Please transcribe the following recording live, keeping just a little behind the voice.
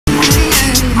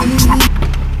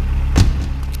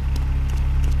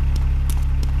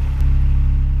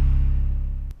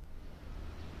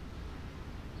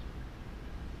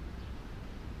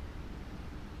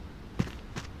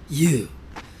You.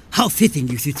 How fitting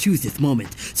you should choose this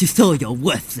moment to sow your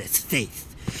worthless faith.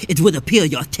 It would appear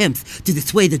your attempts to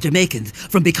dissuade the Jamaicans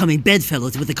from becoming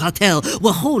bedfellows with the cartel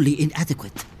were wholly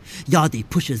inadequate. Yardie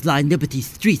pushers line Liberty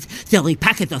streets selling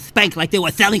packets of Spank like they were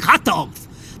selling hot dogs.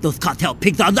 Those cartel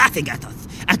pigs are laughing at us.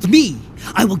 At me!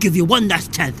 I will give you one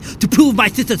last chance to prove my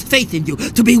sister's faith in you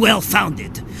to be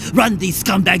well-founded. Run these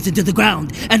scumbags into the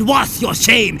ground and wash your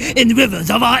shame in rivers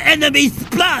of our enemies'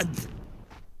 blood!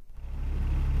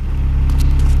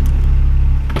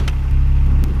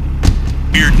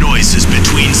 Weird noises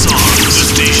between songs. The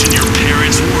station your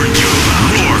parents warned you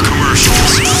about. More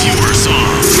commercials, fewer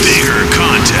songs, bigger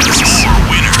contests, more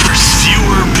winners,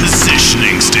 fewer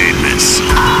positioning statements.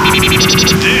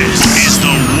 This is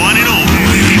the one and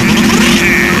only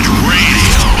Head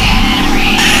Radio.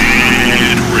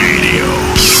 Head Radio.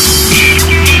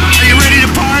 Are you ready to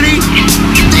party?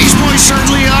 These boys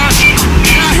certainly are.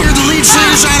 I hear the lead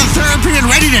singer's out of therapy and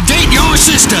ready to date your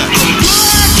sister.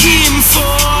 Working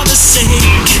for the sake.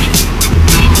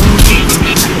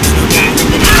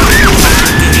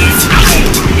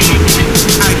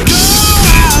 I go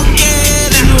out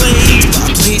getting late,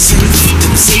 but play safe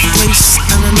in a safe place,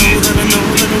 and I know that I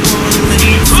wanna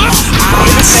leave.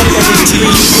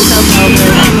 I